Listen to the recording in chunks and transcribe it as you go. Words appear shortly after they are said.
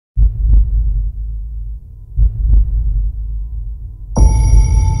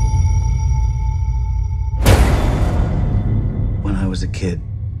was a kid,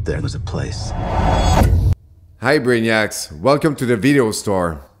 there was a place. Hi Brainiacs, welcome to the video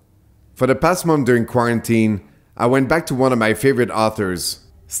store. For the past month during quarantine, I went back to one of my favorite authors,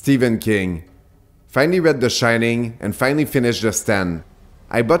 Stephen King. Finally read The Shining and finally finished The Stand.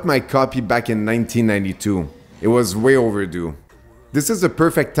 I bought my copy back in 1992. It was way overdue. This is the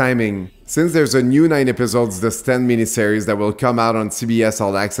perfect timing, since there's a new 9 episodes The Stand miniseries that will come out on CBS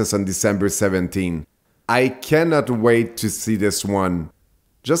All Access on December 17. I cannot wait to see this one.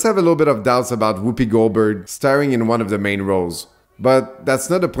 Just have a little bit of doubts about Whoopi Goldberg starring in one of the main roles. But that's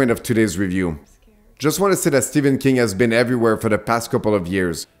not the point of today's review. Just want to say that Stephen King has been everywhere for the past couple of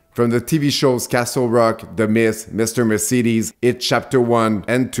years. From the TV shows Castle Rock, The Mist, Mr. Mercedes, It Chapter 1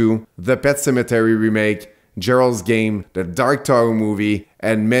 and 2, The Pet Sematary remake, Gerald's Game, the Dark Tower movie,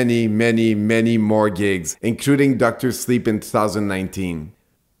 and many more gigs, including Dr. Sleep in 2019.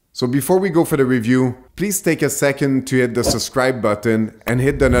 So before we go for the review, please take a second to hit the subscribe button and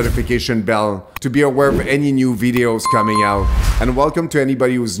hit the notification bell to be aware of any new videos coming out, and welcome to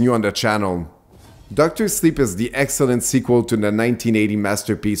anybody who's new on the channel. Dr. Sleep is the excellent sequel to the 1980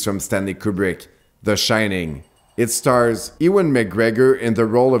 masterpiece from Stanley Kubrick, The Shining. It stars Ewan McGregor in the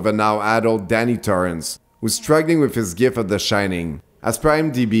role of a now adult Danny Torrance, who's struggling with his gift of The Shining. As per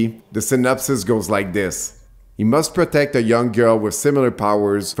IMDb, the synopsis goes like this. He must protect a young girl with similar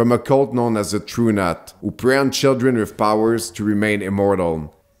powers from a cult known as the True Knot, who prey on children with powers to remain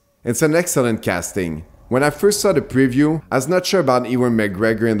immortal. It's an excellent casting. When I first saw the preview, I was not sure about Ewan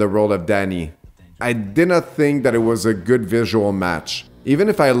McGregor in the role of Danny. I did not think that it was a good visual match. Even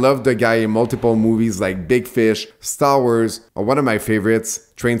if I loved the guy in multiple movies like Big Fish, Star Wars, or one of my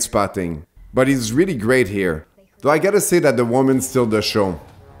favorites, Trainspotting. But he's really great here. Though I gotta say that the woman stole the show.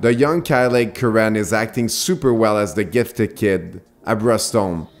 The young Kylie Curran is acting super well as the gifted kid, Abra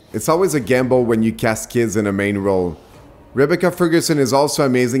Stone. It's always a gamble when you cast kids in a main role. Rebecca Ferguson is also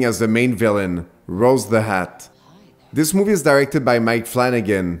amazing as the main villain, Rose the Hat. This movie is directed by Mike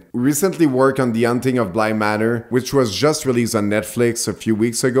Flanagan, who recently worked on The Haunting of Bly Manor, which was just released on Netflix a few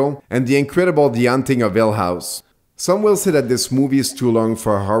weeks ago, and the incredible The Haunting of Hill House. Some will say that this movie is too long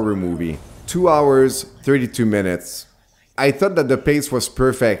for a horror movie. 2 hours, 32 minutes. I thought that the pace was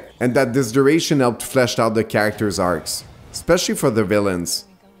perfect and that this duration helped flesh out the characters' arcs, especially for the villains.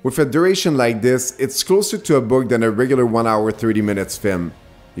 With a duration like this, it's closer to a book than a regular 1 hour 30 minutes film.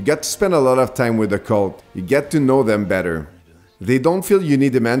 You get to spend a lot of time with the cult, you get to know them better. They don't feel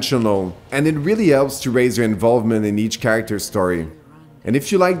unidimensional, and it really helps to raise your involvement in each character's story. And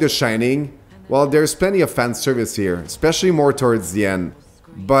if you like The Shining, well, there's plenty of fan service here, especially more towards the end.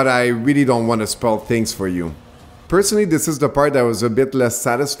 But I really don't want to spoil things for you. Personally, this is the part that I was a bit less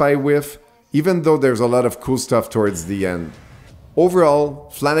satisfied with, even though there's a lot of cool stuff towards the end. Overall,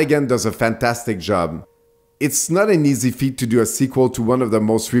 Flanagan does a fantastic job. It's not an easy feat to do a sequel to one of the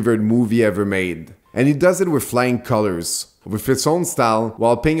most revered movies ever made, and he does it with flying colors, with its own style,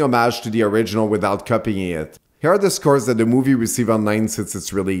 while paying homage to the original without copying it. Here are the scores that the movie received online since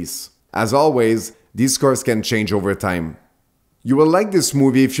its release. As always, these scores can change over time. You will like this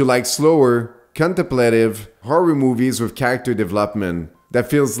movie if you like slower, contemplative horror movies with character development that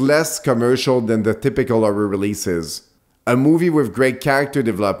feels less commercial than the typical horror releases. A movie with great character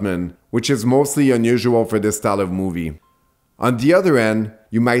development, which is mostly unusual for this style of movie. On the other end,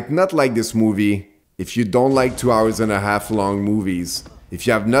 you might not like this movie if you don't like 2 hours and a half long movies, if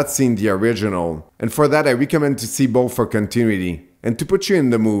you have not seen the original. And for that, I recommend to see both for continuity. And to put you in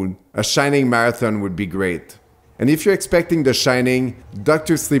the mood, a Shining marathon would be great. And if you're expecting The Shining,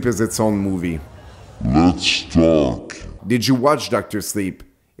 Dr. Sleep is its own movie. Let's talk. Did you watch Dr. Sleep?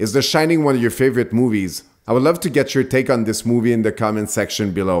 Is The Shining one of your favorite movies? I would love to get your take on this movie in the comment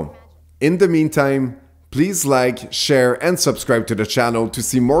section below. In the meantime, please like, share, and subscribe to the channel to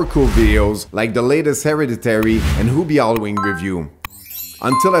see more cool videos like the latest Hereditary and Who Halloween review.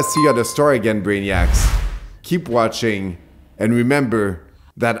 Until I see you at the store again, Brainiacs, keep watching, and remember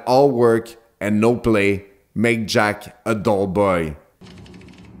that all work and no play make Jack a dull boy.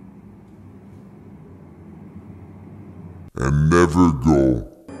 And never go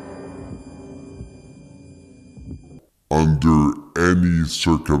under any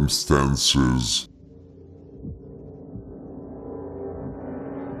circumstances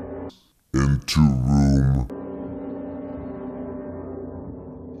into room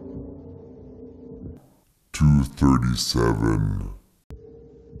 237.